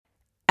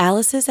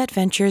Alice's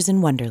Adventures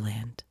in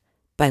Wonderland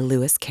by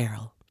Lewis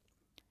Carroll.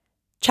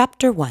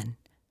 Chapter 1.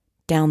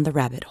 Down the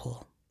Rabbit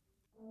Hole.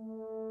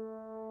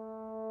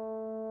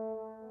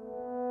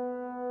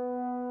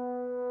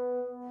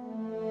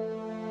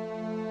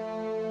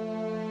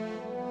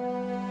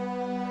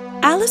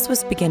 Alice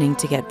was beginning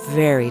to get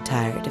very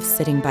tired of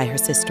sitting by her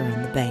sister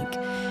on the bank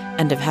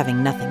and of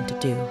having nothing to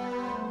do.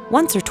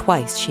 Once or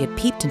twice she had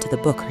peeped into the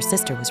book her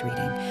sister was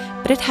reading,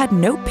 but it had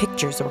no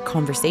pictures or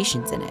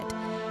conversations in it.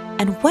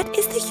 And what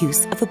is the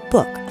use of a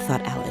book,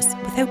 thought Alice,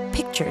 without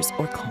pictures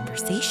or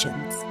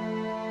conversations?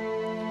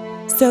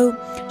 So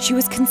she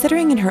was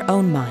considering in her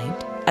own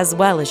mind, as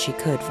well as she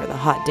could, for the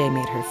hot day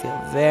made her feel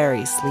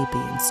very sleepy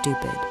and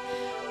stupid,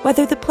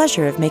 whether the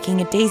pleasure of making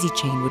a daisy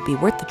chain would be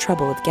worth the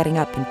trouble of getting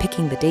up and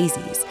picking the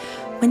daisies,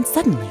 when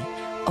suddenly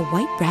a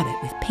white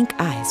rabbit with pink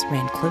eyes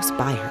ran close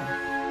by her.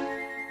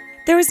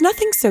 There was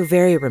nothing so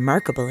very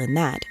remarkable in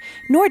that,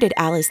 nor did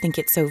Alice think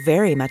it so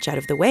very much out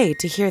of the way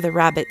to hear the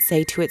rabbit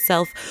say to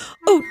itself,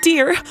 oh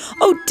dear,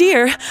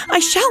 I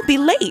shall be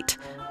late."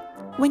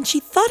 When she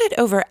thought it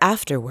over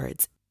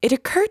afterwards, it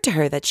occurred to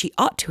her that she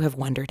ought to have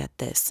wondered at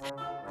this,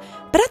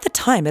 but at the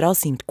time it all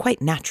seemed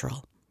quite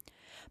natural.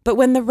 But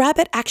when the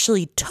rabbit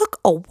actually took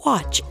a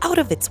watch out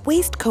of its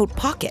waistcoat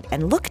pocket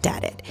and looked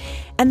at it,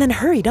 and then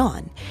hurried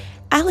on,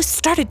 Alice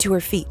started to her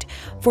feet,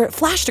 for it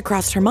flashed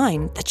across her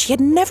mind that she had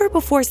never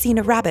before seen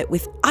a rabbit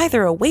with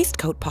either a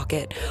waistcoat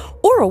pocket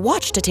or a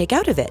watch to take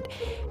out of it,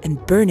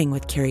 and burning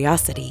with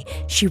curiosity,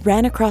 she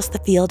ran across the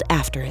field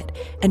after it,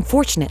 and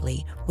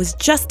fortunately was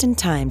just in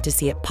time to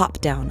see it pop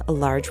down a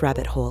large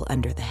rabbit hole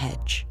under the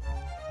hedge.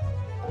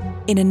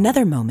 In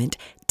another moment,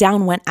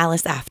 down went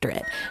Alice after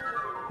it,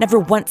 never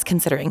once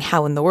considering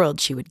how in the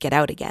world she would get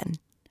out again.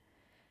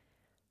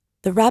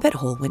 The rabbit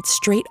hole went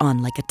straight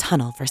on like a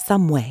tunnel for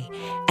some way,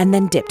 and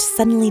then dipped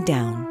suddenly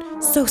down,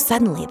 so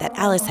suddenly that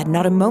Alice had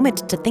not a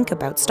moment to think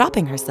about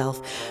stopping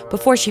herself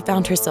before she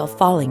found herself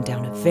falling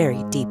down a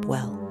very deep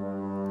well.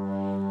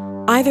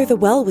 Either the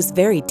well was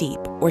very deep,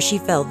 or she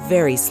fell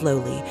very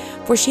slowly,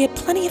 for she had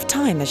plenty of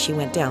time as she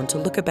went down to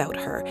look about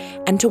her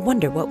and to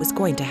wonder what was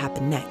going to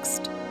happen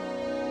next.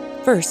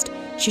 First,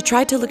 she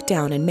tried to look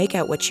down and make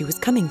out what she was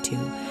coming to,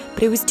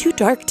 but it was too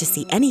dark to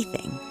see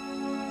anything.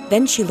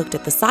 Then she looked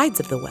at the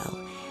sides of the well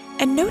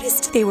and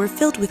noticed they were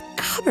filled with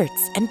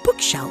cupboards and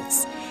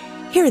bookshelves.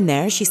 Here and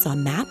there she saw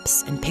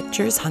maps and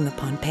pictures hung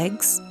upon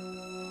pegs.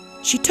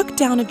 She took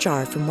down a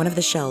jar from one of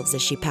the shelves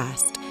as she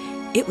passed.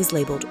 It was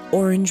labeled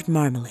orange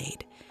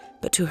marmalade,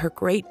 but to her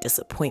great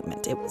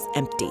disappointment it was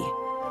empty.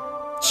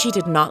 She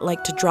did not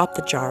like to drop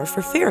the jar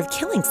for fear of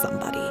killing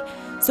somebody,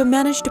 so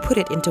managed to put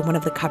it into one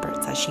of the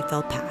cupboards as she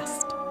fell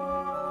past.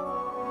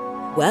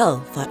 Well,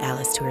 thought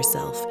Alice to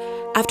herself,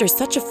 after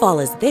such a fall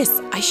as this,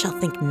 I shall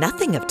think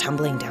nothing of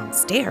tumbling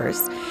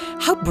downstairs.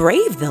 How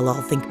brave they'll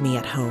all think me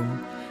at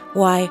home.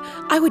 Why,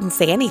 I wouldn't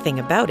say anything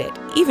about it,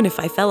 even if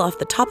I fell off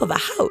the top of a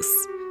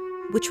house,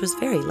 which was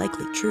very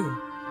likely true.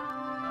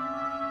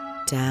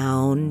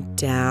 Down,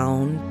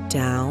 down,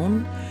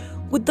 down.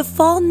 Would the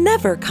fall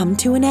never come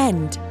to an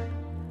end?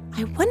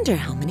 I wonder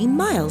how many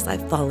miles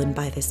I've fallen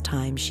by this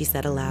time, she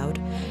said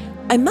aloud.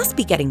 I must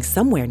be getting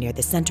somewhere near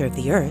the center of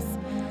the earth.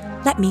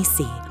 Let me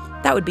see.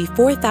 That would be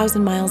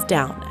 4,000 miles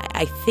down,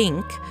 I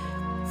think.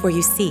 For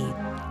you see,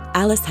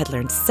 Alice had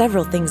learned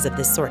several things of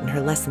this sort in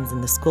her lessons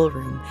in the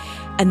schoolroom,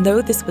 and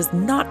though this was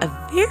not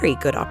a very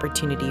good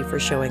opportunity for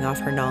showing off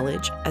her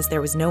knowledge, as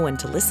there was no one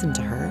to listen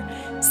to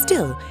her,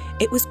 still,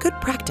 it was good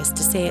practice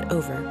to say it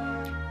over.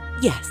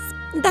 Yes,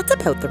 that's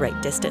about the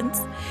right distance.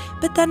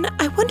 But then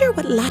I wonder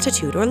what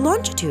latitude or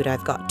longitude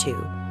I've got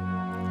to.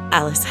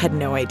 Alice had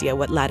no idea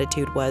what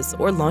latitude was,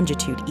 or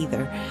longitude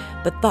either,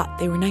 but thought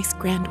they were nice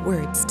grand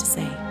words to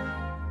say.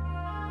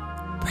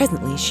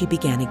 Presently she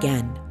began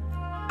again.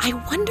 I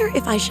wonder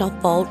if I shall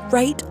fall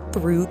right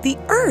through the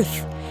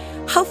earth.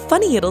 How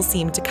funny it'll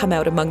seem to come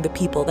out among the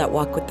people that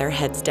walk with their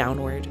heads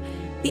downward.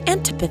 The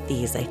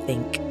antipathies, I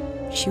think.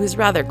 She was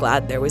rather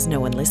glad there was no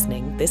one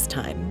listening this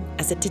time,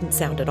 as it didn't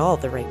sound at all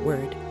the right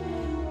word.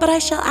 But I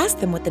shall ask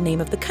them what the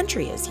name of the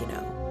country is, you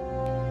know.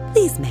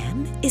 Please,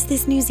 ma'am, is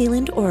this New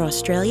Zealand or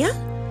Australia?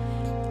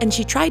 And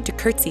she tried to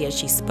curtsy as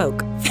she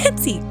spoke.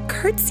 Fancy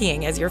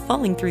curtsying as you're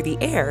falling through the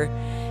air.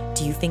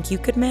 Do you think you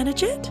could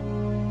manage it?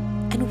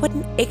 And what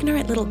an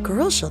ignorant little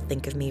girl she'll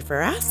think of me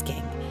for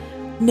asking.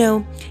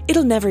 No,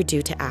 it'll never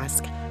do to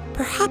ask.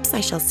 Perhaps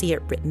I shall see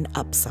it written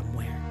up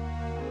somewhere.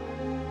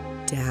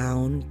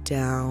 Down,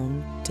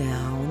 down,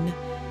 down.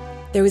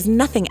 There was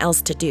nothing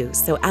else to do,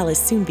 so Alice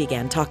soon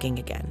began talking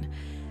again.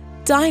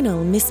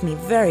 Dinah'll miss me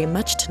very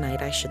much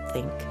tonight, I should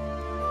think.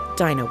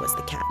 Dinah was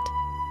the cat.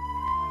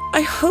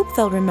 I hope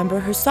they'll remember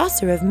her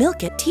saucer of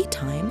milk at tea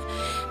time.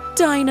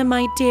 Dinah,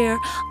 my dear,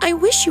 I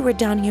wish you were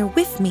down here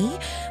with me.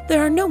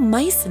 There are no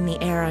mice in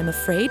the air, I'm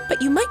afraid,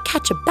 but you might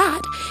catch a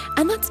bat,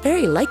 and that's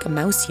very like a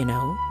mouse, you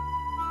know.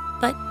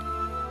 But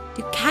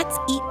do cats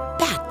eat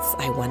bats,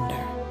 I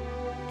wonder?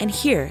 And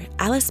here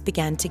Alice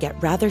began to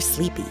get rather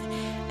sleepy,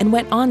 and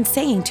went on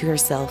saying to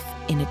herself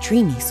in a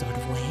dreamy sort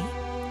of way,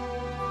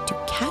 do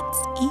cats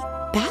eat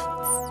bats?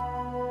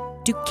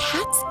 Do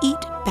cats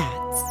eat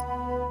bats?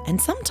 And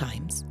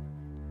sometimes,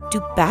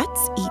 do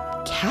bats eat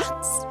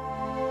cats?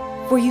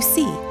 For you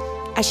see,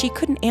 as she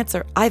couldn't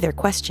answer either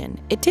question,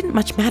 it didn't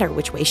much matter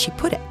which way she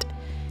put it.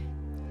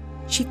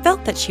 She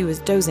felt that she was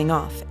dozing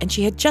off, and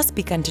she had just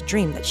begun to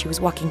dream that she was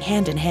walking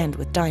hand in hand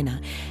with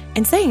Dinah,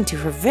 and saying to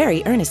her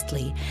very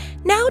earnestly,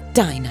 "Now,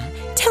 Dinah,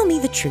 tell me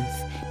the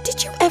truth.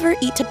 Did you ever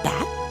eat a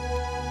bat?"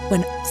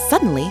 When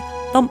suddenly,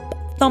 thump,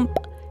 thump,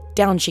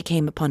 down she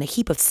came upon a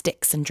heap of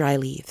sticks and dry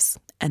leaves,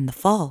 and the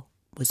fall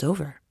was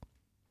over.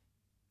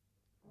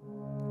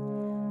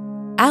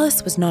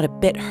 Alice was not a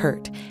bit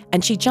hurt,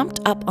 and she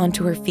jumped up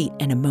onto her feet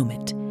in a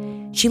moment.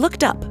 She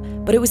looked up,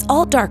 but it was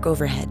all dark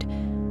overhead.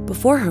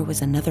 Before her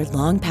was another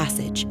long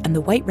passage, and the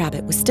White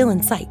Rabbit was still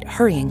in sight,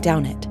 hurrying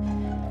down it.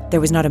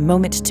 There was not a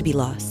moment to be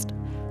lost.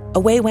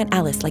 Away went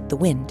Alice like the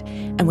wind,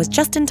 and was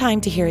just in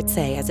time to hear it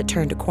say as it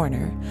turned a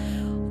corner,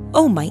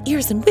 "Oh, my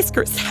ears and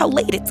whiskers, how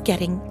late it's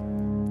getting!"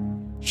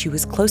 She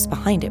was close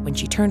behind it when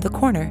she turned the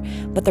corner,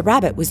 but the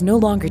rabbit was no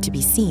longer to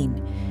be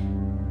seen.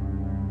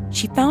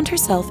 She found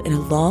herself in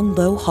a long,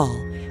 low hall,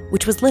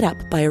 which was lit up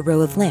by a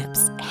row of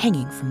lamps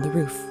hanging from the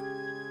roof.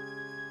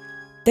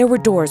 There were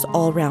doors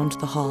all round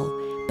the hall,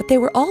 but they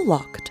were all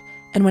locked,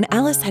 and when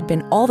Alice had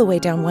been all the way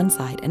down one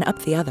side and up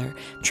the other,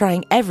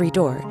 trying every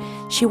door,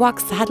 she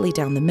walked sadly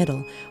down the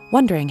middle,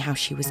 wondering how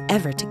she was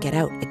ever to get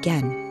out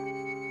again.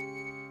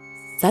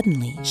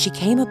 Suddenly, she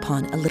came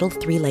upon a little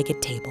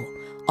three-legged table,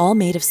 all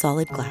made of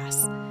solid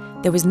glass.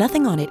 There was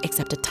nothing on it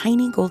except a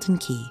tiny golden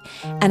key,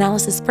 and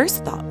Alice's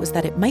first thought was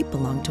that it might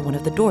belong to one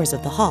of the doors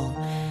of the hall.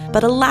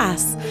 But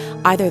alas,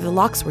 either the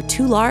locks were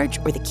too large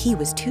or the key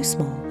was too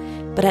small,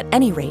 but at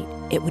any rate,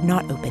 it would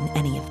not open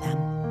any of them.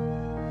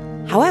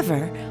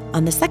 However,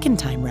 on the second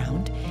time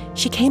round,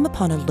 she came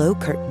upon a low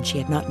curtain she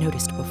had not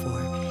noticed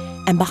before,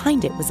 and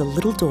behind it was a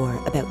little door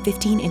about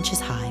 15 inches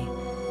high.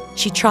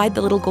 She tried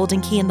the little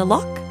golden key in the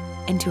lock,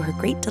 and to her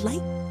great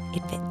delight,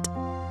 it fit.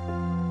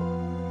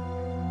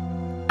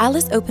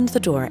 Alice opened the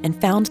door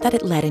and found that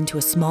it led into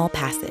a small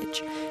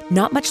passage,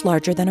 not much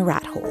larger than a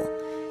rat hole.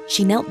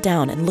 She knelt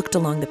down and looked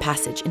along the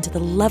passage into the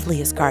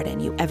loveliest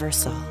garden you ever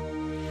saw.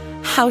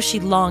 How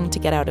she longed to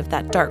get out of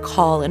that dark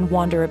hall and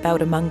wander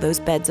about among those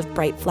beds of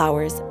bright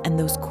flowers and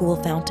those cool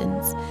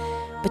fountains.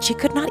 But she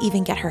could not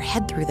even get her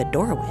head through the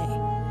doorway.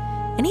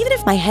 And even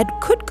if my head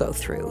could go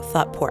through,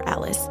 thought poor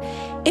Alice,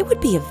 it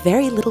would be of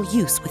very little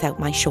use without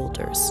my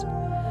shoulders.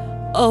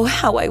 Oh,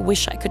 how I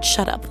wish I could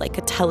shut up like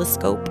a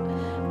telescope.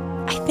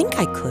 I think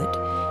I could,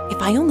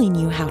 if I only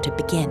knew how to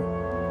begin.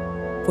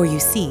 For you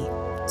see,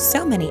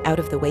 so many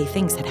out-of-the-way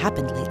things had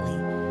happened lately,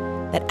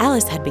 that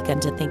Alice had begun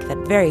to think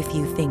that very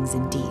few things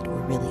indeed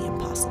were really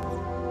impossible.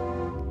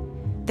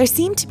 There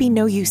seemed to be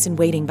no use in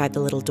waiting by the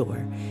little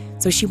door,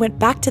 so she went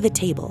back to the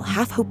table,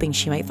 half hoping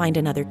she might find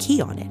another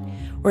key on it,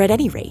 or at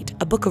any rate,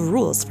 a book of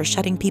rules for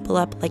shutting people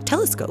up like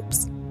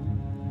telescopes.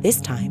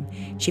 This time,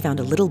 she found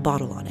a little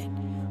bottle on it,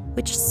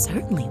 which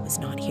certainly was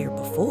not here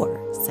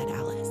before, said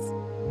Alice.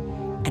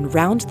 And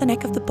round the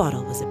neck of the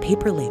bottle was a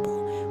paper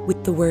label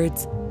with the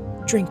words,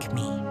 "Drink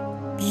me,"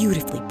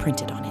 beautifully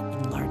printed on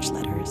it in large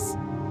letters.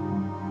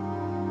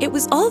 It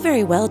was all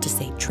very well to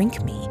say,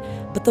 "Drink me,"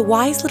 but the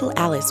wise little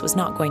Alice was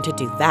not going to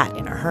do that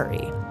in a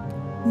hurry.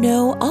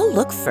 "No, I'll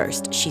look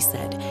first," she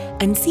said,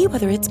 "and see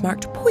whether it's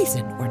marked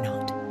poison or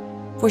not."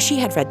 For she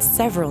had read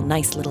several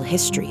nice little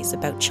histories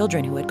about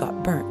children who had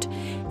got burnt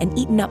and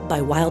eaten up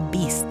by wild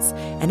beasts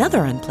and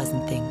other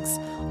unpleasant things,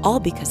 all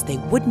because they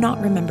would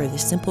not remember the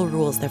simple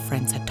rules their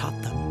friends had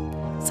taught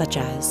them, such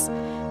as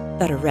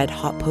that a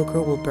red-hot poker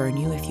will burn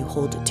you if you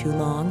hold it too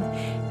long,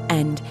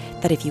 and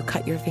that if you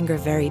cut your finger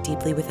very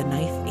deeply with a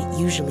knife, it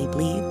usually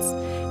bleeds,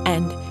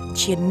 and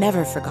she had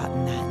never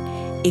forgotten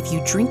that if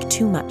you drink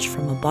too much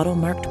from a bottle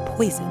marked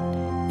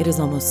poison, it is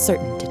almost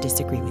certain to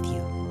disagree with you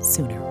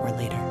sooner or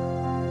later.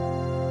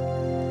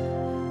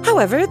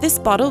 However, this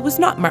bottle was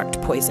not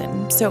marked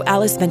poison, so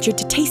Alice ventured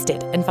to taste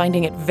it, and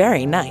finding it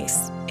very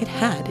nice, it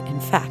had, in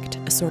fact,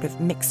 a sort of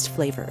mixed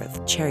flavor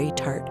of cherry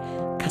tart,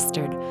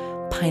 custard,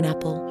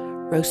 pineapple,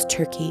 roast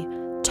turkey,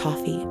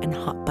 toffee, and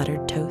hot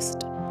buttered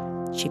toast.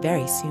 She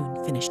very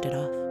soon finished it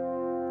off.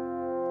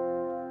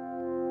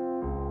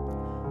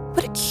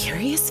 "What a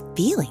curious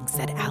feeling,"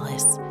 said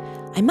Alice.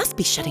 "I must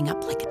be shutting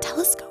up like a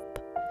telescope."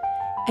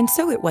 And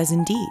so it was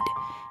indeed.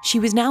 She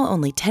was now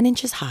only 10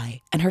 inches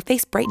high, and her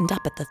face brightened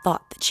up at the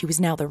thought that she was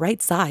now the right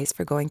size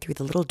for going through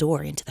the little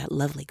door into that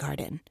lovely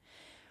garden.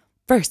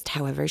 First,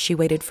 however, she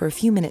waited for a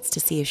few minutes to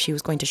see if she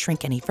was going to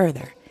shrink any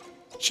further.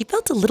 She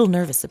felt a little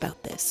nervous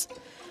about this.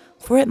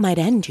 "For it might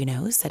end, you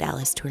know," said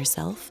Alice to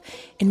herself,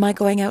 "in my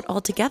going out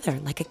altogether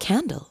like a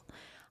candle.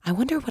 I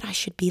wonder what I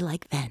should be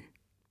like then."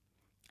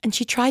 And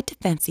she tried to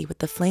fancy what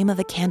the flame of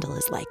a candle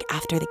is like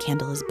after the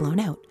candle is blown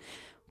out,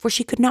 for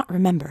she could not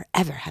remember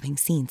ever having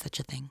seen such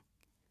a thing.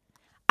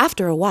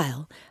 After a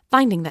while,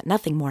 finding that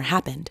nothing more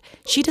happened,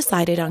 she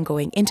decided on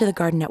going into the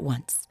garden at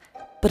once.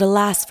 But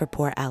alas for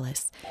poor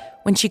Alice,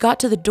 when she got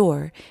to the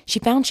door, she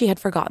found she had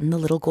forgotten the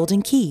little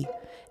golden key,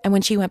 and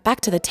when she went back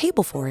to the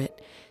table for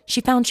it,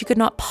 she found she could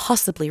not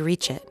possibly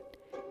reach it.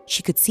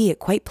 She could see it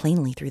quite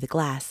plainly through the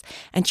glass,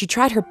 and she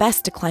tried her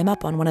best to climb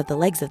up on one of the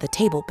legs of the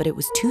table, but it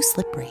was too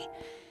slippery.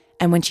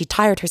 And when she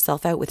tired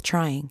herself out with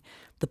trying,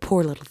 the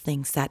poor little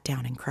thing sat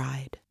down and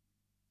cried.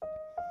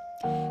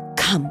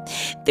 "Come,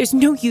 there's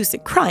no use in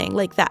crying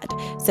like that,"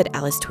 said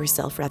Alice to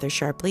herself rather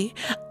sharply.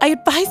 "I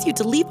advise you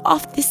to leave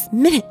off this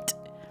minute."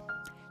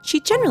 She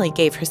generally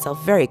gave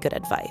herself very good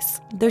advice,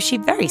 though she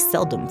very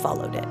seldom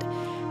followed it,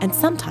 and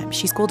sometimes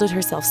she scolded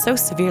herself so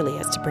severely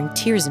as to bring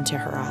tears into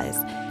her eyes,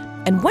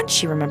 and once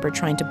she remembered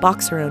trying to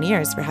box her own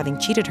ears for having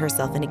cheated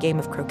herself in a game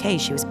of croquet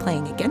she was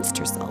playing against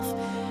herself,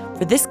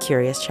 for this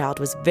curious child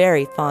was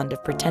very fond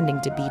of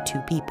pretending to be two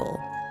people.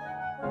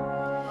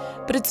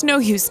 "But it's no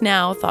use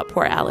now," thought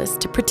poor Alice,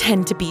 "to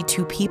pretend to be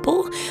two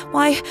people.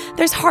 Why,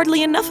 there's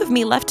hardly enough of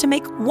me left to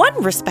make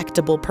one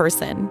respectable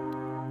person."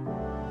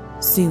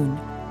 Soon,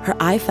 her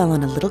eye fell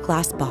on a little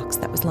glass box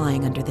that was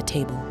lying under the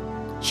table.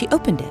 She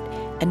opened it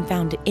and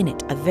found in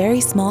it a very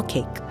small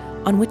cake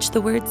on which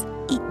the words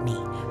 "Eat me"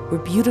 were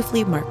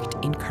beautifully marked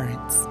in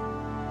currants.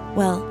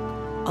 "Well,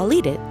 I'll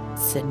eat it,"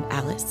 said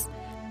Alice,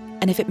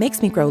 "and if it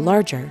makes me grow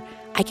larger,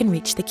 I can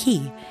reach the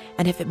key,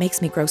 and if it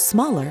makes me grow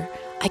smaller,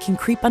 I can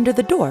creep under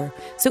the door,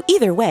 so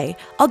either way,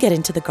 I'll get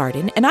into the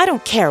garden, and I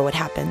don't care what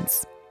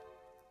happens."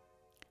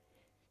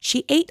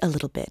 She ate a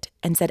little bit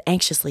and said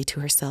anxiously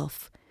to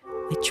herself,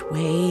 which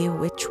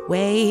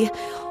way,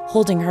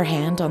 holding her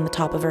hand on the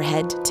top of her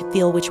head to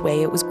feel which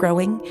way it was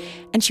growing,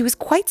 and she was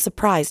quite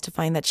surprised to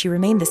find that she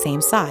remained the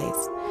same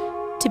size.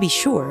 To be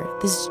sure,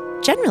 this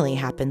generally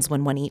happens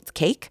when one eats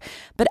cake,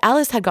 but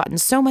Alice had gotten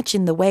so much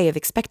in the way of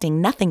expecting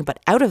nothing but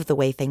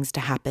out-of-the-way things to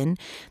happen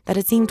that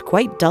it seemed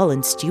quite dull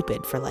and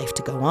stupid for life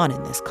to go on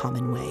in this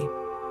common way.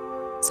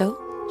 So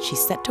she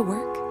set to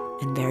work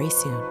and very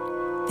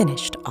soon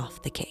finished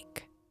off the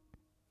cake.